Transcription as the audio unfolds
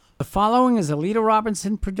following is a Lita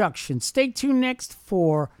Robinson production. Stay tuned next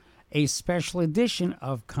for a special edition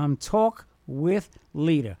of Come Talk with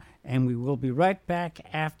Lita. And we will be right back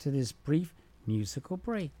after this brief musical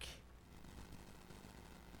break.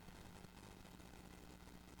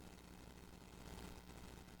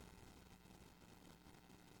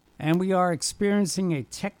 And we are experiencing a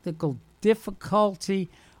technical difficulty.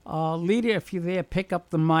 Lita, if you're there, pick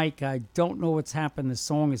up the mic. I don't know what's happened. The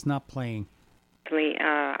song is not playing.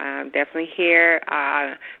 I'm definitely here.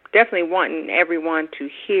 Definitely wanting everyone to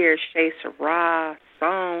hear Shay Sarah's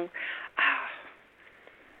song.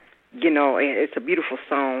 It's a beautiful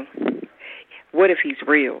song. What if he's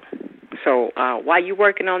real? So while you're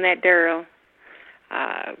working on that, Daryl,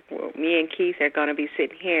 me and Keith are going to be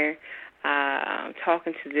sitting here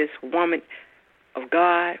talking to this woman of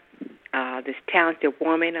God, this talented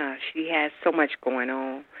woman. She has so much going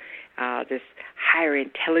on. This higher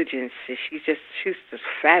intelligence. She's just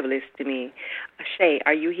fabulous to me. Shay,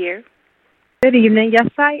 are you here? Good evening. Yes,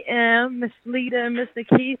 I am. Miss Lita and Mr.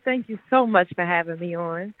 Keith, thank you so much for having me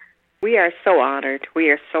on. We are so honored. We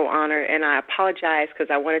are so honored. And I apologize because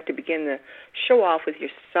I wanted to begin the show off with your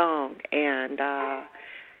song. And, I'm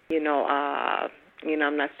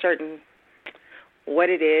not certain what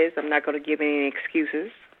it is. I'm not going to give any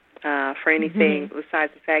excuses for anything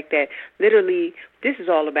besides the fact that literally this is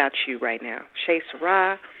all about you right now. Shay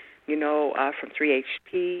Sarah, from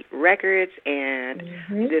 3HP Records, and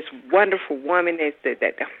this wonderful woman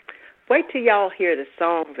that wait till y'all hear the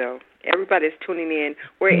song, though. Everybody's tuning in.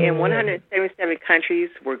 We're in 177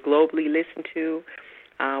 countries. We're globally listened to.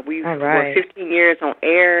 We're 15 years on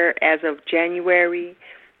air as of January.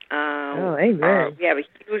 Amen. We have a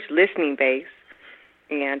huge listening base,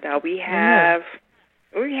 and we have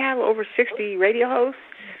over 60 radio hosts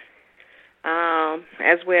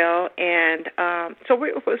as well, and so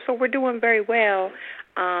we're doing very well.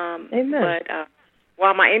 Amen. But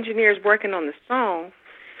while my engineer is working on the song,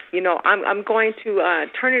 I'm going to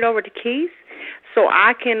turn it over to Keith so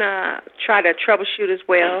I can try to troubleshoot as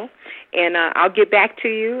well, and I'll get back to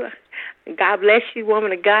you. God bless you,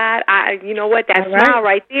 woman of God. You know what? That smile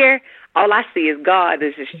right there, all I see is God.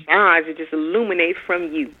 It just shines. It just illuminates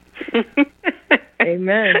from you.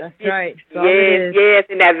 Amen. That's right. Yes.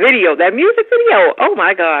 And that video, that music video, oh,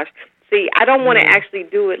 my gosh. See, I don't want to actually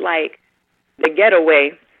do it like the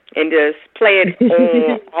Getaway and just play it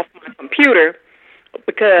off my computer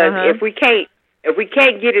because if we can't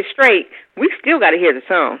get it straight, we still got to hear the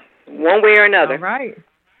song one way or another. All right.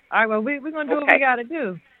 Well, we're going to do what we got to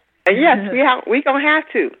do. Yes, we're going to have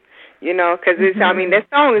to, because that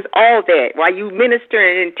song is all that. While you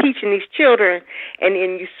ministering and teaching these children and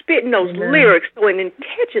you spitting those lyrics so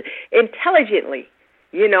intelligently,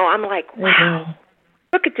 I'm like, wow,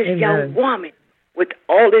 look at this young woman with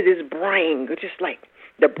all of this brain. It's just like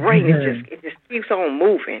the brain is it just keeps on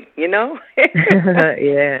moving, Yeah.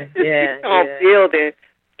 Keeps on building.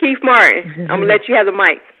 Keith Martin, I'm going to let you have the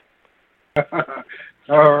mic.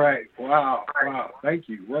 All right. Wow. Thank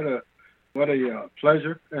you. What a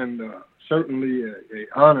pleasure and certainly a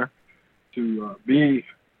honor to be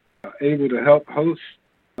able to help host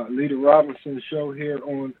Lita Robinson's show here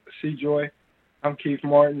on C-Joy. I'm Keith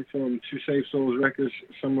Martin from Two Safe Souls Records.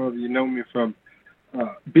 Some of you know me from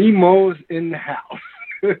B-Mo's in the House.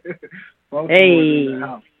 Hey. In the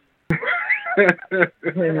house.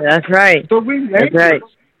 That's right. So we That's right.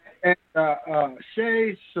 And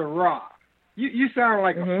Shay Sarah. You sound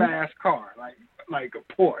like a fast car, like a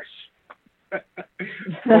Porsche.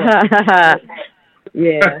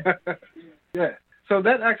 Yeah. Yeah. So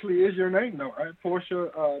that actually is your name, though, right?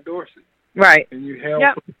 Portia Dorsey. Right. And you hail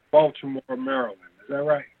from Baltimore, Maryland. Is that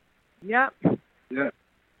right? Yep.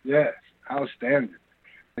 Yes. Outstanding.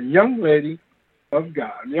 A young lady of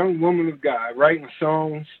God, a young woman of God, writing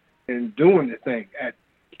songs and doing the thing at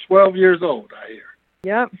 12 years old, I hear.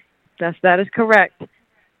 Yep. That is correct.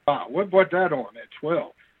 Wow, what brought that on at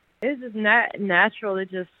 12? It's just natural. It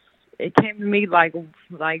came to me like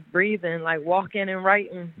breathing, like walking and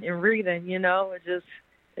writing and reading. It's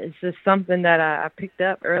just something that I picked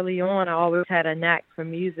up early on. I always had a knack for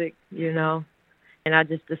music, and I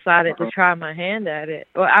just decided to try my hand at it.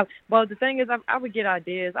 Well, the thing is, I would get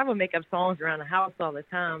ideas. I would make up songs around the house all the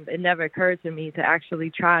time. It never occurred to me to actually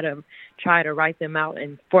try to write them out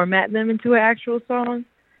and format them into an actual song.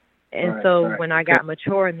 And when I got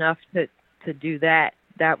mature enough to do that,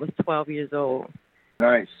 that was 12 years old.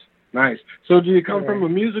 Nice. So do you come from a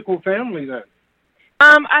musical family then?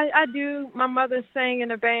 I do. My mother sang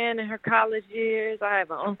in a band in her college years. I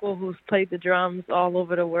have an uncle who's played the drums all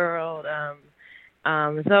over the world. So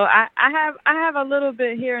I have a little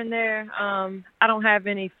bit here and there. I don't have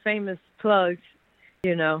any famous plugs,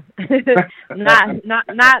 You know, not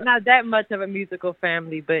that much of a musical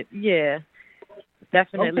family, but yeah,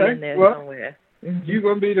 definitely Okay. in there Well, somewhere. you're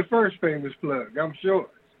gonna be the first famous plug, I'm sure.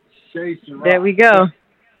 Shay Sarah. There we go.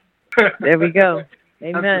 There we go.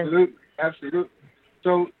 Amen. Absolutely, absolutely.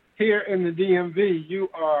 So here in the DMV, you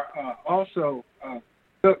are also.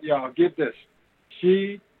 Look, y'all, get this.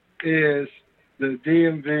 She is the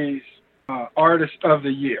DMV's Artist of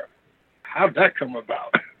the Year. How'd that come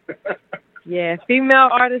about? Yeah, Female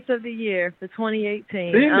Artist of the Year for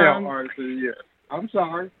 2018. Female Artist of the Year. I'm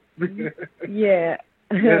sorry. Yeah.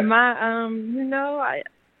 Yeah. My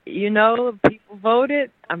people voted.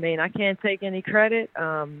 I mean, I can't take any credit.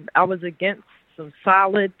 I was against some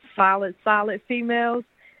solid females.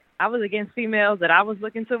 I was against females that I was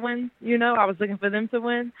looking to win, I was looking for them to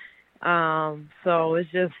win. So it's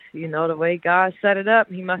just, the way God set it up,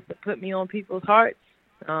 he must have put me on people's hearts.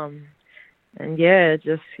 And yeah,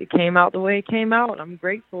 it came out the way it came out. I'm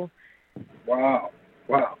grateful. Wow.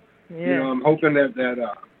 Yeah. I'm hoping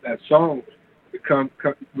that song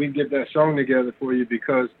we can get that song together for you,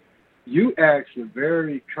 because you asked a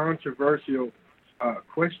very controversial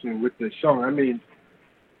question with this song. I mean,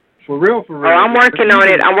 for real. Oh, I'm working on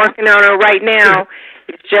it. I'm working on it right now.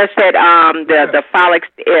 It's just that the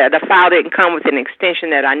file didn't come with an extension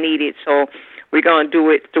that I needed, so we're gonna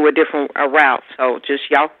do it through a different route. So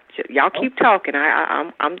just y'all keep talking.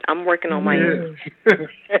 I'm working on my end. but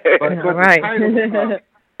All right.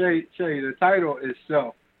 The title, the title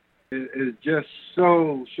itself is just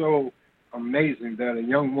so amazing that a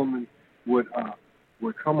young woman would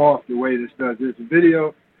come off the way this does. There's a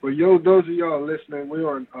video for those of y'all listening. We're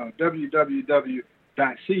on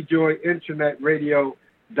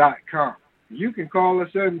www.cjoyinternetradio.com. You can call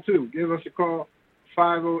us in too. Give us a call,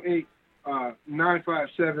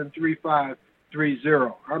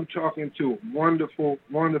 508-957-3530. I'm talking to a wonderful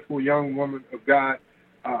young woman of God,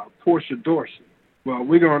 Portia Dorsey. Well,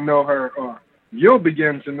 we're gonna know her, or you'll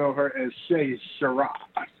begin to know her as Shay Sarah.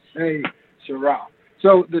 Shay Sarah.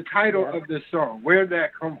 So the title of this song, where did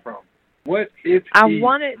that come from? What if he's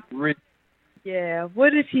real? Yeah,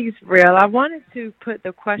 what if he's real? I wanted to put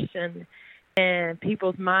the question in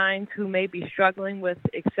people's minds who may be struggling with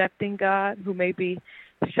accepting God, who may be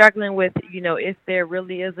struggling with, if there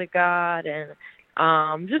really is a God, and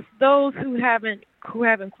just those who haven't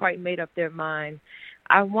quite made up their mind.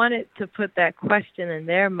 I wanted to put that question in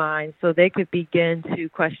their mind so they could begin to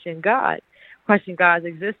question God's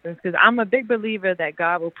existence, because I'm a big believer that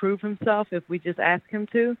God will prove himself if we just ask him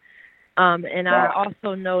to. And I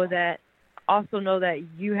also know that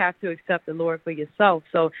you have to accept the Lord for yourself.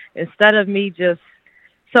 So instead of me in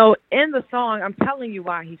the song, I'm telling you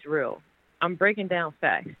why he's real. I'm breaking down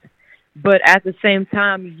facts. But at the same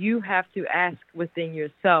time, you have to ask within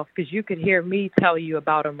yourself, because you could hear me tell you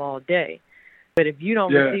about him all day. But if you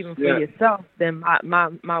don't receive him for yourself, then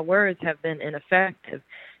my words have been ineffective.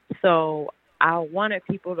 So I wanted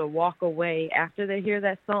people to walk away after they hear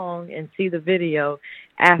that song and see the video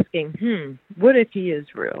asking, what if he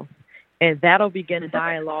is real? And that'll begin a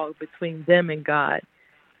dialogue between them and God.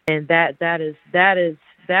 And that is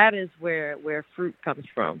where fruit comes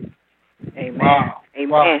from. Amen. Wow. Amen.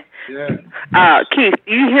 Wow. Yeah. Keith,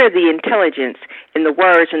 do you hear the intelligence in the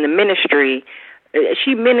words and the ministry?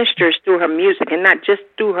 She ministers through her music, and not just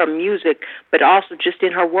through her music, but also just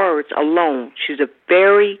in her words alone. She's a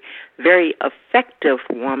very, very effective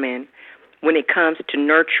woman when it comes to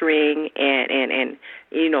nurturing and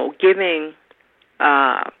giving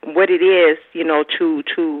what it is,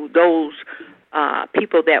 to those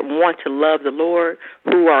people that want to love the Lord,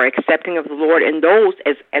 who are accepting of the Lord, and those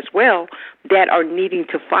as well that are needing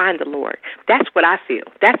to find the Lord. That's what I feel.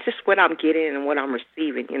 That's just what I'm getting and what I'm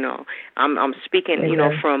receiving. I'm speaking,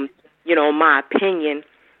 from my opinion,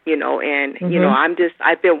 and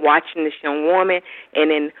I've been watching this young woman, and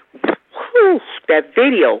then that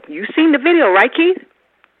video. You seen the video, right, Keith?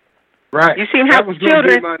 Right. You seen how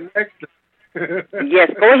children.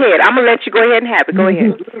 Yes, go ahead. I'm going to let you go ahead and have it. Go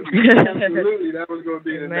ahead. Absolutely. That was going to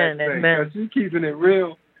be the next thing. Because she's keeping it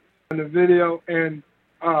real in the video. And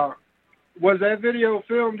was that video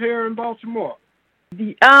filmed here in Baltimore?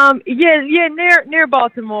 Near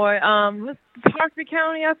Baltimore. Harford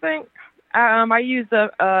County, I think. I used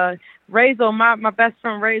Razel, my best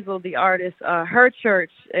friend Razel, the artist. Her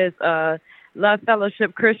church is Love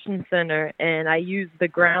Fellowship Christian Center, and I used the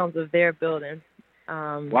grounds of their building.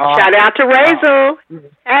 Wow. Shout out to Razel.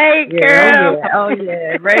 Hey, girl. Oh,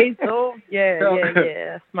 yeah. Razel. Yeah.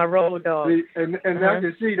 That's my road dog. See, and I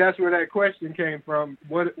can see that's where that question came from.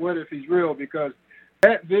 What if he's real? Because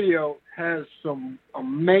that video has some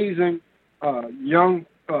amazing young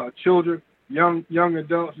children, young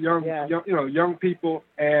adults, young people,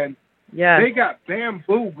 and Yeah. they got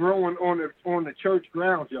bamboo growing on the church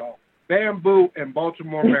grounds, y'all. Bamboo in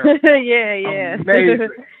Baltimore, Maryland. yeah. Amazing.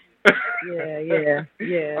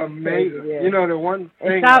 yeah. Amazing. Yeah. You know, the one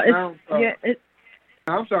thing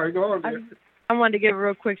I'm sorry, go on, dear. I wanted to give a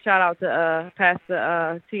real quick shout out to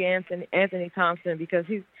Pastor T. Anthony Thompson, because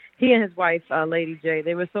he and his wife, Lady J,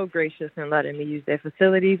 they were so gracious in letting me use their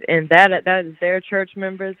facilities, and that is their church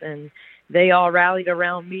members, and they all rallied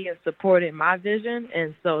around me and supported my vision,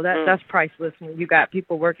 and so that's priceless when you got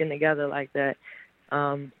people working together like that.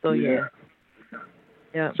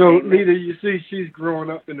 Yeah. So, Lita, you see, she's growing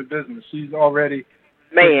up in the business. She's already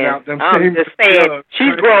I'm just saying,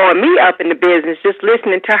 she's growing me up in the business, just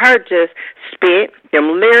listening to her just spit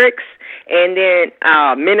them lyrics and then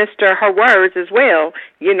minister her words as well.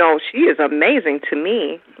 You know, she is amazing to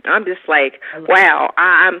me. I'm just like, wow.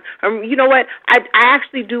 I'm you know what? I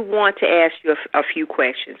actually do want to ask you a few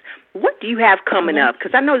questions. What do you have coming up?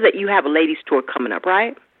 Because I know that you have a ladies' tour coming up,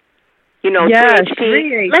 right? You know, yeah, let's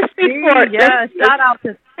speak for shout out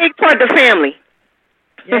to speak for the family.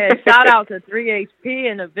 Yeah, shout out to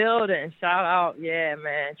 3HP in the building. Shout out,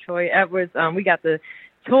 man, Troy Edwards. We got the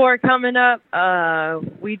tour coming up.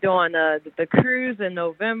 We doing the cruise in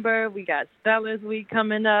November. We got Stellar's Week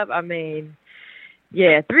coming up. I mean,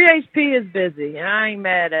 3HP is busy, and I ain't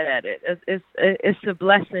mad at it. It's a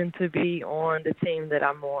blessing to be on the team that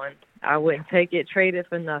I'm on. I wouldn't take it, trade it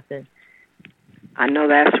for nothing. I know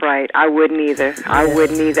that's right. I wouldn't either. I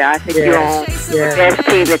think you're on the best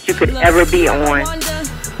team that you could ever be on.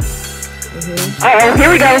 Uh-oh, here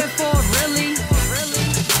we go.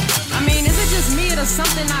 I mean, is it just me or does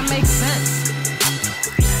something not make sense?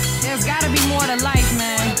 There's gotta be more to life,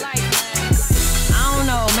 man. I don't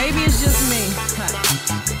know. Maybe it's just me.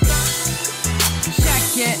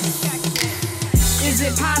 Check it. Is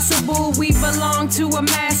it possible we belong to a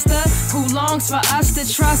master who longs for us to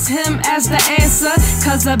trust him as the answer?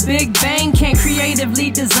 Cause a Big Bang can't creatively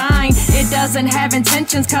design. It doesn't have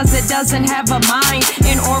intentions cause it doesn't have a mind.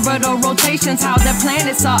 In orbital rotations, how the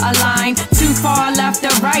planets are aligned. Too far left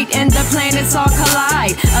or right and the planets all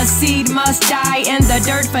collide. A seed must die in the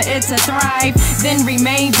dirt for it to thrive, then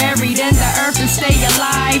remain buried in the earth and stay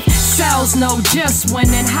alive. Cells know just when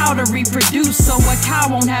and how to reproduce, so a cow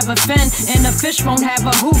won't have a fin and a fish won't have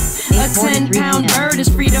a hoop. A 10-pound bird is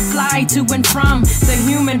free to fly to and from. The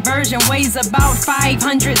human version weighs about 500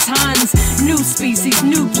 tons. New species,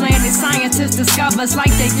 new planet, scientists discovers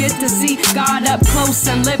like they get to see God up close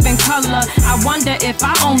and live in color. I wonder if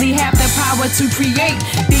I only have the power to create,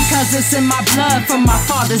 because it's in my blood from my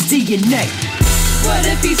father's DNA. What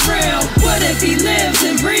if he's real? What if he lives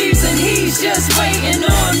and breathes and he's just waiting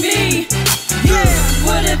on me?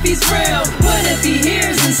 What if he's real? What if he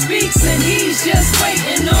hears and speaks and he's just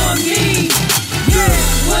waiting on me?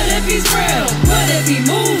 What if he's real? What if he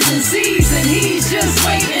moves and sees and he's just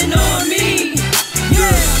waiting on me?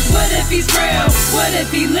 What if he's real? What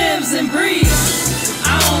if he lives and breathes?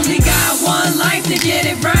 I only got one life to get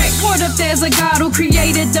it right. What if there's a God who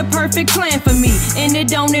created the perfect plan for me, and it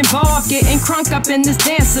don't involve getting crunk up in this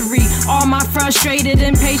dancery? All my frustrated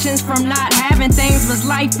impatience from not having things was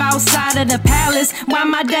life outside of the palace. Why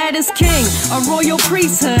my dad is king, a royal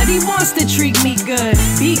priesthood. He wants to treat me good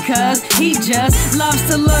because he just loves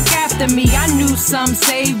to look after me. I knew some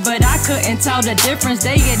saved, but I couldn't tell the difference.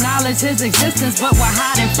 They acknowledged his existence, but were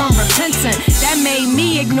hiding from repentant. That made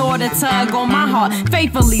me ignore the tug on my heart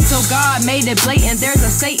faithfully, so God made it blatant. There's a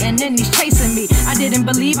Satan and he's chasing me. I didn't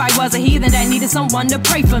believe I was a heathen that needed someone to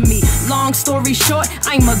pray for me. Long story short,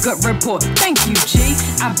 I'm a good report. Thank you, G.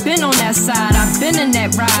 I've been on that side, I've been in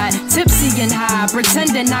that ride, tipsy and high,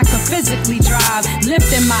 pretending I could physically drive.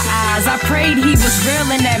 Lifting my eyes, I prayed he was real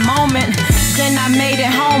in that moment. Then I made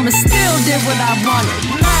it home and still did what I wanted.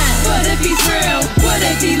 What if he's real? What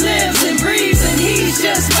if he lives and breathes and he's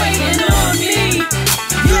just waiting on me?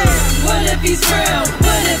 What if he's real?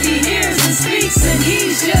 What if he hears and speaks and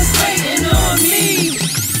he's just waiting on me?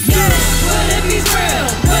 What if he's real?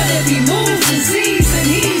 What if he moves and sees and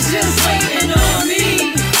he's just waiting on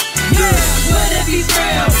me? What if he's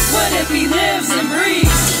real? What if he lives and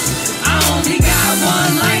breathes? I only got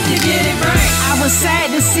one life to get it right. I was sad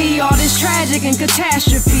to see all this tragic and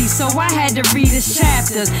catastrophe, so I had to read his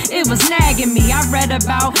chapters. It was nagging me. I read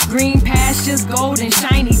about green pastures, gold and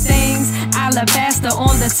shiny things. I alabaster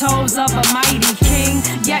on the toes of a mighty king.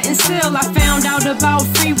 Yet and still I found out about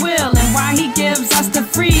free will and why he gives us the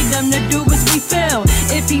freedom to do as we feel.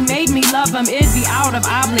 If he made me love him, it'd be out of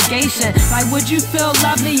obligation. Like, would you feel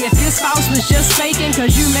lovely if your spouse was just faking?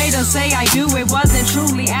 Cause you made her say I do, it wasn't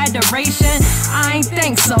truly adoration. I ain't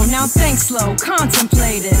think so, now think slow,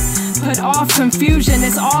 contemplate it. Put off confusion,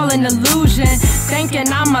 it's all an illusion. Thinking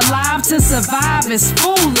I'm alive to survive is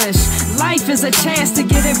foolish. Life is a chance to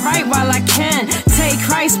get it right while I can. Take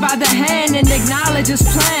Christ by the hand and acknowledge his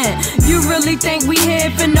plan. You really think we here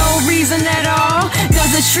for no reason at all?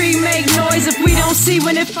 Does a tree make noise if we don't see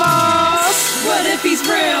when it falls? What if he's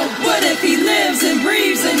real? What if he lives and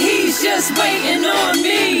breathes and he's just waiting on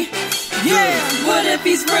me? Yeah, what if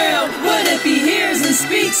he's real? What if he hears and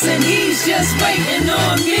speaks and he's just waiting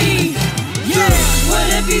on me? Yeah, what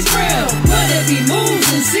if he's real? What if he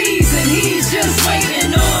moves and sees and he's just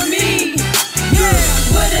waiting on me? Yeah,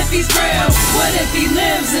 what if he's real? What if he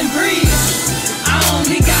lives and breathes? I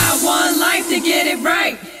only got one life to get it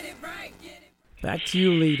right. Back to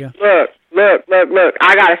you, Lita. Look.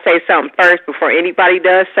 I got to say something first before anybody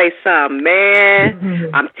does say something. Man,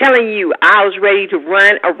 I'm telling you, I was ready to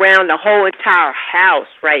run around the whole entire house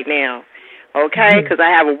right now, okay? Because I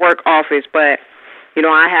have a work office, but, you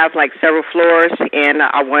know, I have like several floors, and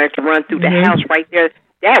I wanted to run through the house right there.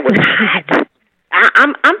 That was hot.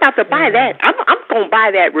 I'm about to buy that. I'm going to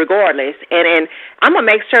buy that regardless, and I'm going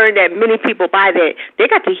to make sure that many people buy that. They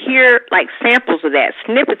got to hear, like, samples of that,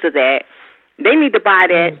 snippets of that. They need to buy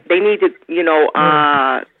that. They need to, you know,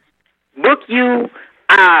 book you.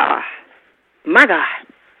 My God.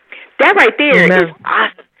 That right there is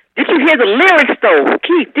awesome. Did you hear the lyrics, though?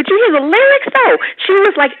 Keith, did you hear the lyrics, though? She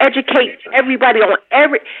was, like, educate everybody on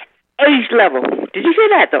every age level. Did you hear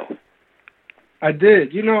that, though? I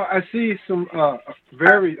did. You know, I see some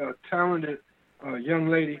very talented young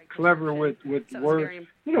lady, clever with words.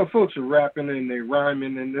 You know, folks are rapping and they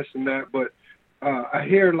rhyming and this and that, but I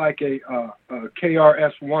hear like a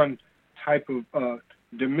KRS-One type of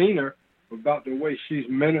demeanor about the way she's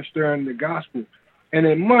ministering the gospel. And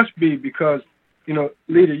it must be because, you know,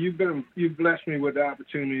 Lita, you've blessed me with the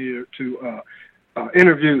opportunity to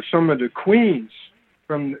interview some of the queens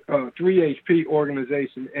from 3HP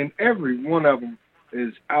organization, and every one of them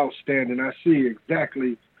is outstanding. I see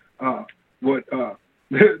exactly what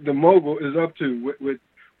the mogul is up to with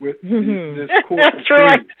this court. That's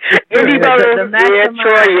Troy. He knows.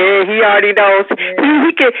 Troy. Yeah, he already knows. Yeah.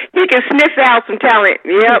 He can sniff out some talent.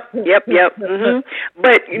 Yep. Mm-hmm.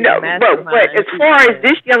 But you know, but as far as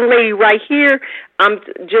this young lady right here, I'm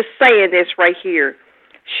just saying this right here.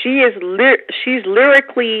 She's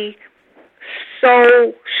lyrically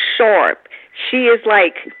so sharp. She is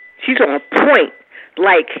like, she's on point.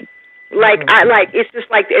 Like it's just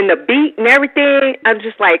like in the beat and everything. I'm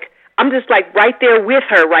just like right there with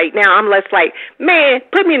her right now. I'm just like, man,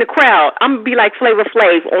 put me in the crowd. I'm gonna be like Flavor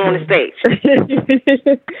Flav on the stage.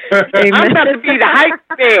 I'm about to be the hype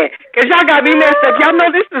man because y'all got me messed up. Y'all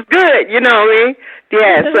know this is good. You know what I mean?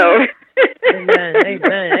 Yeah. So.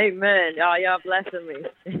 Amen. Y'all blessing me.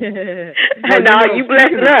 No, you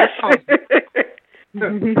blessing us.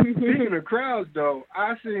 Speaking of crowds, though,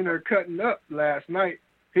 I seen her cutting up last night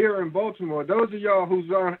here in Baltimore. Those of y'all who's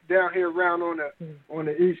down here around on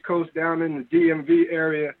the East Coast, down in the DMV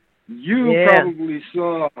area, you probably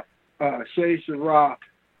saw Shay Sarah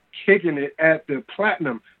kicking it at the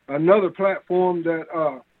Platinum, another platform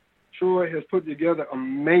that Troy has put together.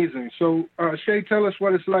 Amazing. So, Shay, tell us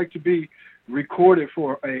what it's like to be recorded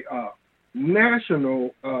for a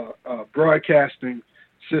national broadcasting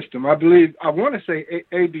system. I believe, I want to say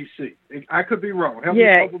ABC. I could be wrong. Help me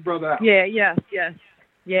help a brother out. Yes.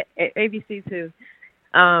 Yeah, ABC too.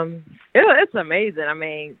 It's amazing. I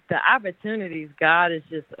mean, the opportunities God is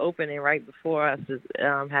just opening right before us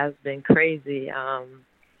has been crazy.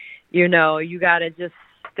 You know, you got to just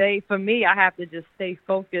stay, for me, I have to just stay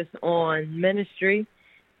focused on ministry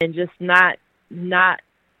and just not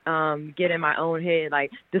get in my own head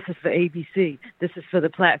like, this is for ABC, this is for the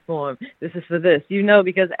platform, this is for this, you know,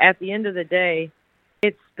 because at the end of the day,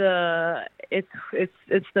 it's the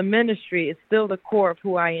ministry, it's still the core of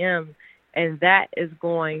who I am, and that is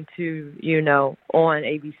going to, you know, on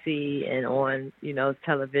ABC and on, you know,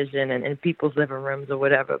 television and in people's living rooms or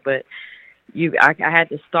whatever, but I had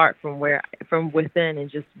to start from within and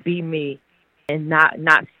just be me and not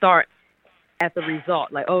start at the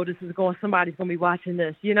result. Like, oh, somebody's going to be watching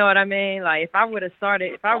this. You know what I mean? Like, if I would have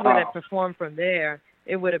performed from there,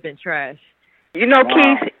 it would have been trash. You know,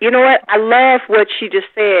 Keith, you know what? I love what she just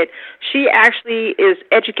said. She actually is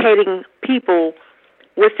educating people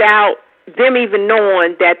without them even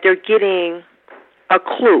knowing that they're getting a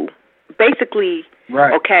clue, basically,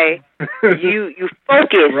 right. okay, you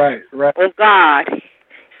focus right. on God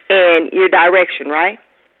and your direction, right?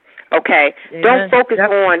 Okay, don't focus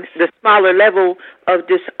on the smaller level of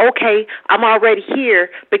just, okay, I'm already here,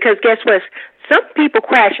 because guess what? Some people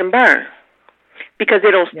crash and burn because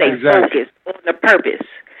they don't stay focused on the purpose,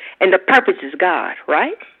 and the purpose is God,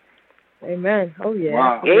 right? Amen. Oh, yeah.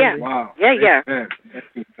 Wow. Yeah. Wow. Yeah.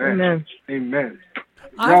 Amen.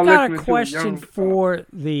 I've got a question for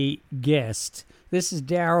the guest. This is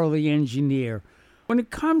Darryl, the engineer. When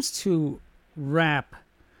it comes to rap,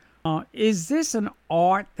 is this an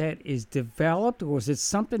art that is developed, or is it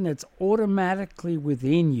something that's automatically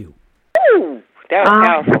within you? Ooh, that was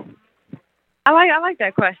powerful. I like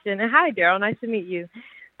that question. And hi, Darryl. Nice to meet you.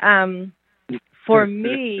 For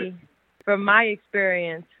me, from my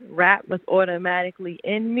experience, rap was automatically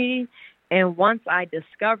in me. And once I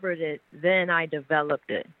discovered it, then I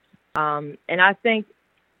developed it. And I think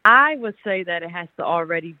I would say that it has to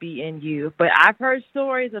already be in you. But I've heard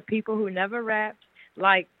stories of people who never rapped,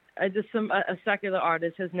 like just a secular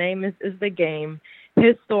artist. His name is The Game.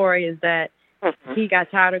 His story is that he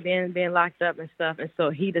got tired of being locked up and stuff, and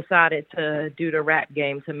so he decided to do the rap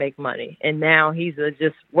game to make money. And now he's a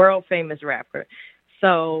just world famous rapper.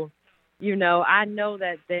 So, you know, I know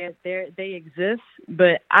that they exist,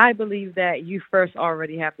 but I believe that you first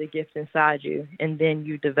already have the gift inside you, and then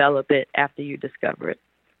you develop it after you discover it.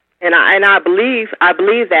 And I believe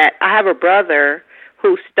that. I have a brother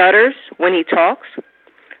who stutters when he talks,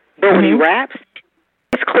 but when he raps,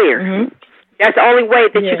 it's clear. That's the only way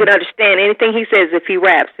that you can understand anything he says if he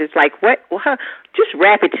raps. It's like, what? Well, just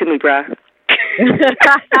rap it to me, bro. You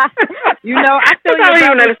know, I don't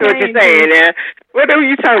even understand what you're saying. What are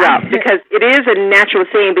you talking about? Because it is a natural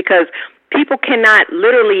thing, because people cannot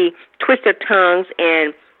literally twist their tongues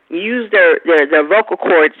and use their vocal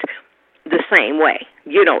cords the same way.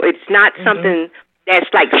 You know, it's not something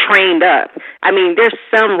that's like trained up. I mean, there's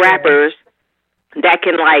some rappers that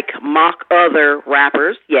can like mock other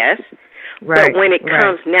rappers, yes. Right, but when it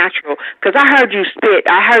comes natural, because I heard you spit,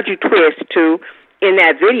 I heard you twist too in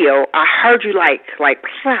that video. I heard you like,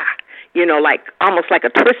 you know, like almost like a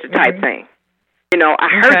twister type thing. You know, I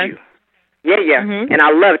heard you. Yeah. And I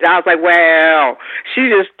loved it. I was like, well, she's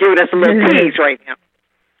just giving us a little tease right now.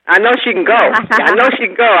 I know she can go. I know she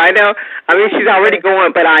can go. I know. I mean, she's already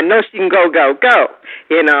going, but I know she can go.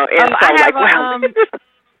 You know, and so I'm like, wow.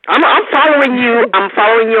 I'm following you. I'm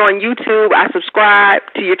following you on YouTube. I subscribe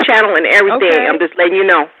to your channel and everything. Okay. I'm just letting you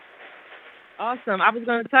know. Awesome. I was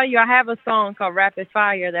going to tell you, I have a song called Rapid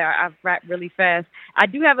Fire that I've rapped really fast. I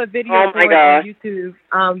do have a video for it on YouTube,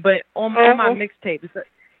 but on my mixtape.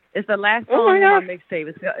 It's the last song on my mixtape.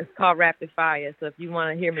 It's called Rapid Fire. So if you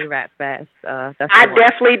want to hear me rap fast, that's I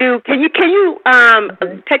definitely do. Can you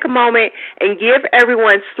take a moment and give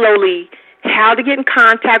everyone slowly how to get in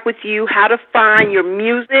contact with you, how to find your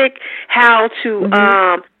music, how to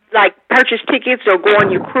like purchase tickets or go on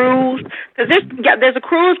your cruise? Because there's a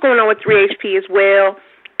cruise going on with 3HP as well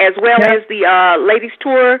as the ladies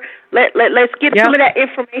tour. Let's get some of that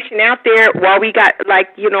information out there while we got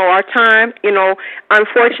our time. You know,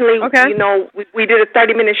 unfortunately, you know, we did a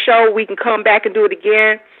 30-minute show. We can come back and do it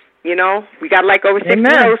again. You know, we got like over 6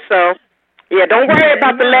 shows, so yeah, don't worry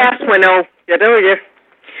about the last one though.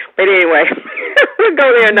 But anyway, we'll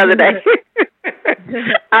go there another day.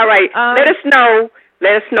 All right. Let us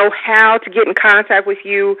know how to get in contact with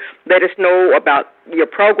you. Let us know about your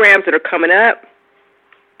programs that are coming up.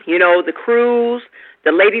 You know, the cruise,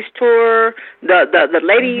 the ladies tour, the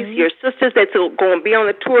ladies, your sisters that's going to be on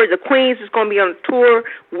the tour, the queens is going to be on the tour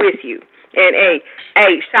with you. And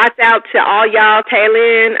hey, shouts out to all y'all,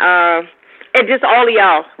 Taylin, and just all of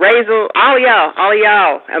y'all, Razel, all of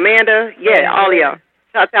y'all, Amanda, all of y'all.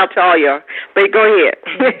 Shouts out to all y'all. But go ahead.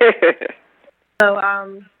 So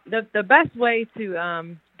the best way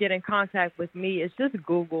to get in contact with me is just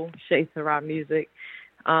Google Shea Sarah Music.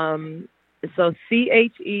 So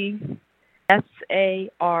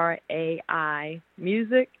CHESARAI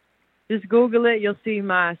Music. Just Google it. You'll see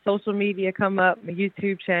my social media come up, my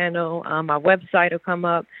YouTube channel, my website will come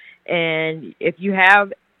up. And if you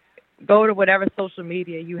go to whatever social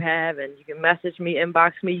media you have, and you can message me,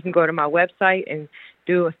 inbox me. You can go to my website and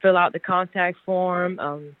fill out the contact form.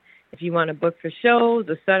 If you want to book for shows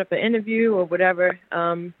or set up an interview or whatever,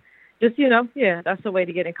 that's the way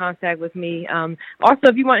to get in contact with me. Also,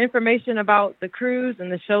 if you want information about the cruise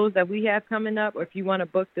and the shows that we have coming up, or if you want to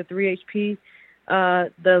book the 3HP,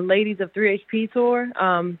 the Ladies of 3HP tour,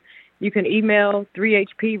 You can email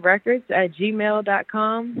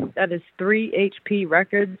 3hprecords@gmail.com. That is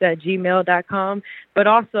 3hprecords@gmail.com. But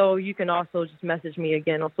also, you can also just message me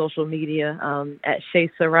again on social media at Shay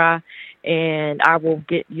Sarah, and I will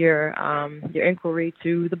get your inquiry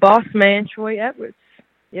to the boss man, Troy Edwards.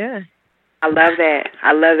 Yeah. I love that.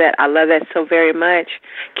 I love that. I love that so very much.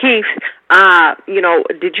 Keith,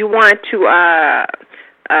 did you want to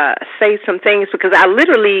say some things? Because I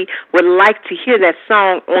literally would like to hear that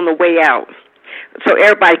song on the way out, so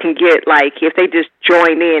everybody can get, like, if they just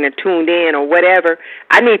joined in and tuned in or whatever,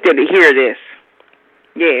 I need them to hear this.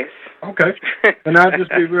 Yes. Okay. And I'll just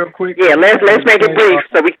be real quick. Yeah, let's make it brief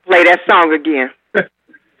so we can play that song again.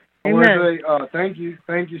 I want to say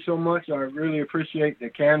thank you so much. I really appreciate the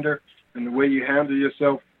candor and the way you handle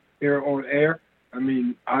yourself here on air. I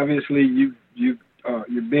mean, obviously you're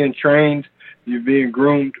being trained, you're being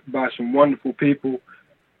groomed by some wonderful people.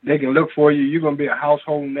 They can look for you. You're going to be a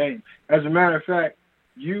household name. As a matter of fact,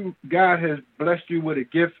 God has blessed you with a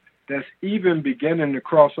gift that's even beginning to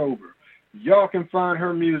cross over. Y'all can find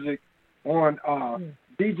her music on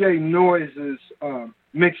DJ Noise's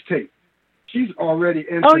mixtape. She's already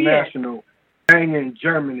international, banging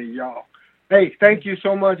Germany, y'all. Hey, thank you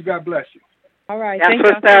so much. God bless you. All right. That's thank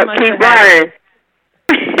what's you so up. much. Keep running.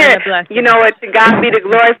 You know what? To God be the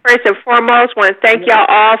glory. First and foremost, want to thank y'all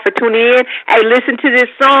all for tuning in. Hey, listen to this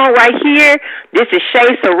song right here. This is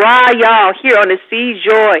Shay Sarah, y'all, here on the C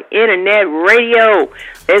Joy Internet Radio.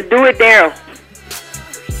 Let's do it, Daryl.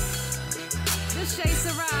 This Shay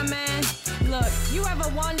Sarah, man. Look, you ever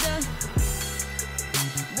wonder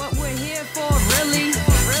what we're here for, really?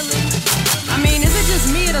 I mean, is it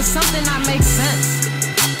just me or does something not make sense?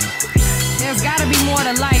 There's gotta be more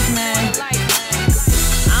to life, man.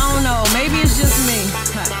 I don't know, maybe it's just me.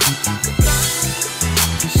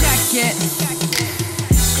 Check it.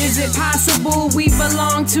 Is it possible we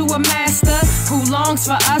belong to a master who longs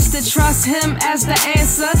for us to trust him as the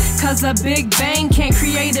answer? Cause a Big Bang can't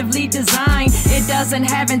creatively design. It doesn't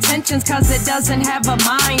have intentions cause it doesn't have a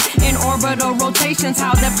mind. In orbital rotations,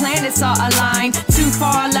 how the planets are aligned. Too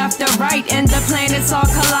far left or right and the planets all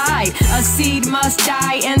collide. A seed must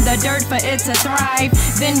die in the dirt for it to thrive.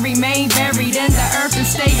 Then remain buried in the earth and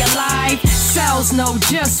stay alive. Cells know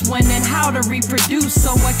just when and how to reproduce.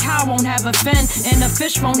 So a cow won't have a fin and a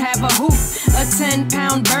fish won't have a hoop. A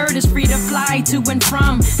 10-pound bird is free to fly to and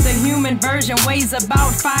from. The human version weighs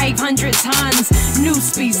about 500 tons. New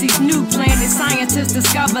species, new planet, scientists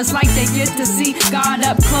discovers like they get to see God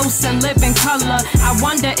up close and live in color. I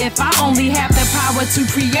wonder if I only have the power to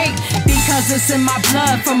create, because it's in my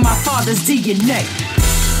blood from my father's DNA.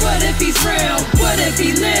 What if he's real? What if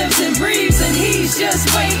he lives and breathes and he's just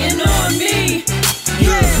waiting on me?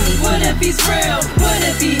 Yeah. What if he's real? What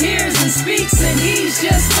if he hears and speaks and he's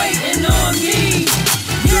just waiting on me?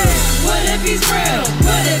 Yeah. What if he's real?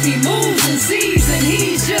 What if he moves and sees and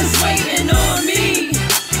he's just waiting on me?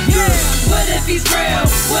 Yeah. What if he's real?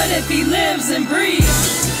 What if he lives and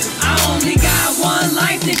breathes? I only got one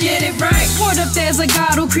life to get it right. What if there's a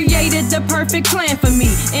God who created the perfect plan for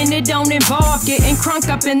me, and it don't involve getting crunk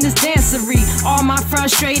up in this dancery? All my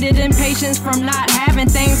frustrated impatience from not having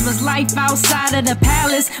things was life outside of the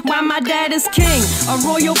palace. Why my dad is king, a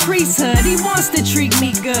royal priesthood. He wants to treat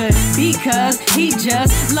me good because he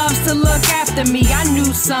just loves to look after me. I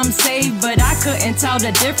knew some saved, but I couldn't tell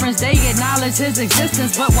the difference. They acknowledge his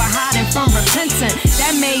existence, but were hiding from repentant.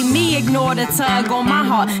 That made me ignore the tug on my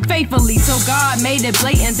heart faithfully, so God made it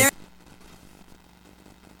blatant.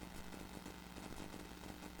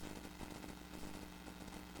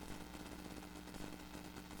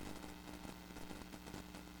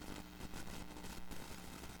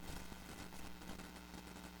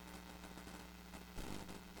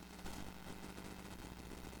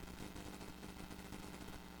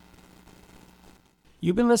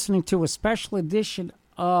 You've been listening to a special edition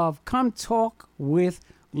of Come Talk with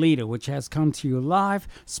Lita, which has come to you live,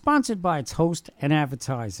 sponsored by its host and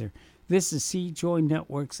advertiser. This is C Joy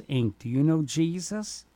Networks, Inc. Do you know Jesus?